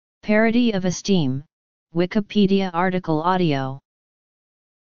Parity of esteem, Wikipedia article audio.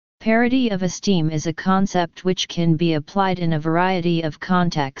 Parity of esteem is a concept which can be applied in a variety of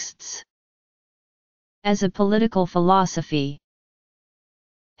contexts. As a political philosophy.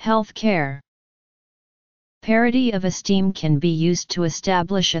 Healthcare. Parity of esteem can be used to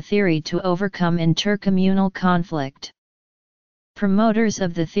establish a theory to overcome intercommunal conflict. Promoters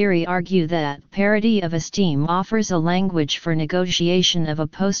of the theory argue that parity of esteem offers a language for negotiation of a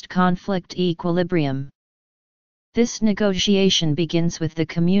post-conflict equilibrium. This negotiation begins with the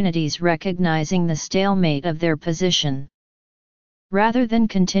communities recognizing the stalemate of their position. Rather than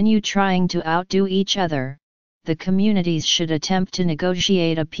continue trying to outdo each other, the communities should attempt to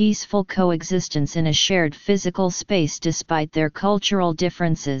negotiate a peaceful coexistence in a shared physical space despite their cultural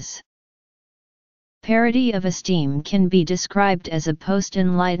differences. Parity of esteem can be described as a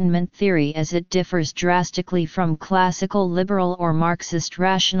post-Enlightenment theory as it differs drastically from classical liberal or Marxist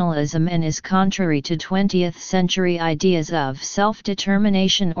rationalism and is contrary to 20th century ideas of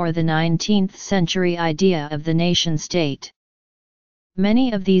self-determination or the 19th century idea of the nation-state.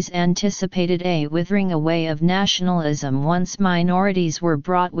 Many of these anticipated a withering away of nationalism once minorities were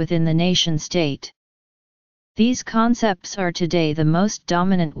brought within the nation-state. These concepts are today the most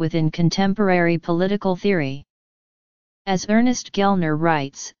dominant within contemporary political theory. As Ernest Gellner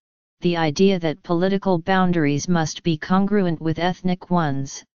writes, the idea that political boundaries must be congruent with ethnic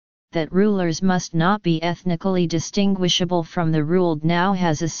ones, that rulers must not be ethnically distinguishable from the ruled now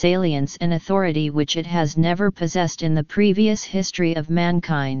has a salience and authority which it has never possessed in the previous history of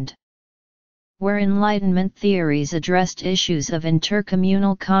mankind. Where Enlightenment theories addressed issues of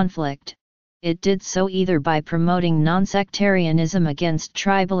intercommunal conflict, it did so either by promoting nonsectarianism against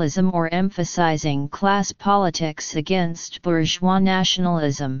tribalism or emphasizing class politics against bourgeois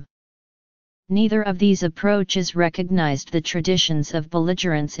nationalism. Neither of these approaches recognized the traditions of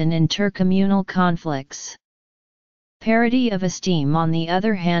belligerence in intercommunal conflicts. Parity of esteem, on the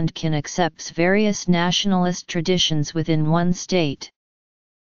other hand, can accept various nationalist traditions within one state.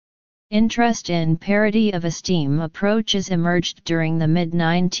 Interest in parity of esteem approaches emerged during the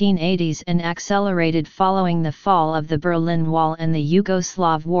mid-1980s and accelerated following the fall of the Berlin Wall and the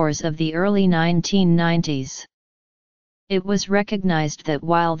Yugoslav wars of the early 1990s. It was recognized that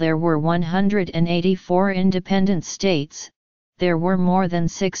while there were 184 independent states, there were more than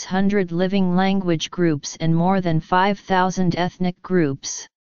 600 living language groups and more than 5,000 ethnic groups.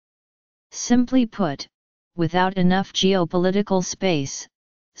 Simply put, without enough geopolitical space,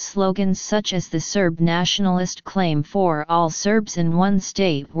 slogans such as the Serb nationalist claim for all Serbs in one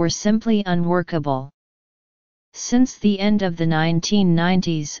state were simply unworkable. Since the end of the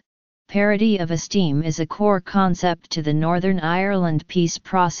 1990s, parity of esteem is a core concept to the Northern Ireland peace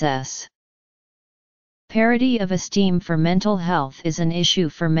process. Parity of esteem for mental health is an issue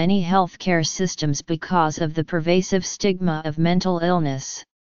for many healthcare systems because of the pervasive stigma of mental illness.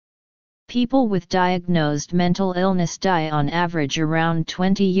 People with diagnosed mental illness die on average around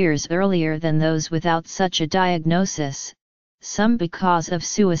 20 years earlier than those without such a diagnosis, some because of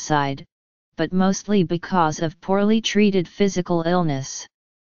suicide, but mostly because of poorly treated physical illness.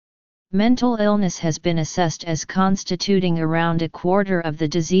 Mental illness has been assessed as constituting around a quarter of the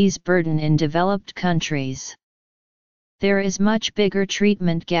disease burden in developed countries. There is much bigger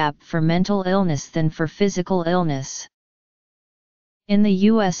treatment gap for mental illness than for physical illness. In the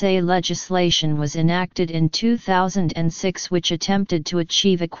USA, legislation was enacted in 2006 which attempted to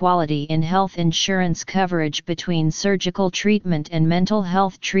achieve equality in health insurance coverage between surgical treatment and mental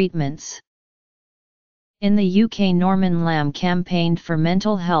health treatments. In the UK, Norman Lamb campaigned for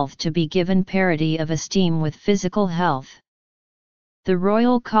mental health to be given parity of esteem with physical health. The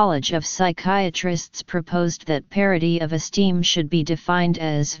Royal College of Psychiatrists proposed that parity of esteem should be defined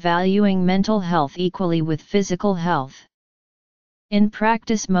as valuing mental health equally with physical health. In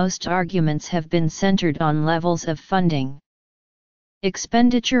practice, most arguments have been centered on levels of funding.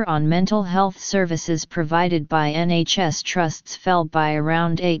 Expenditure on mental health services provided by NHS trusts fell by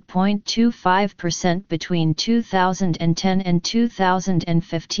around 8.25% between 2010 and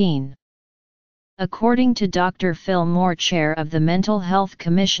 2015. According to Dr. Phil Moore, chair of the Mental Health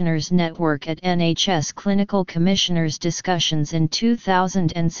Commissioners Network at NHS, clinical commissioners' discussions in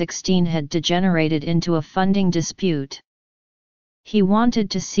 2016 had degenerated into a funding dispute. He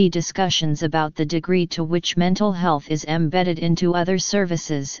wanted to see discussions about the degree to which mental health is embedded into other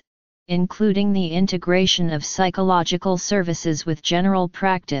services, including the integration of psychological services with general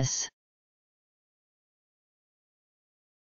practice.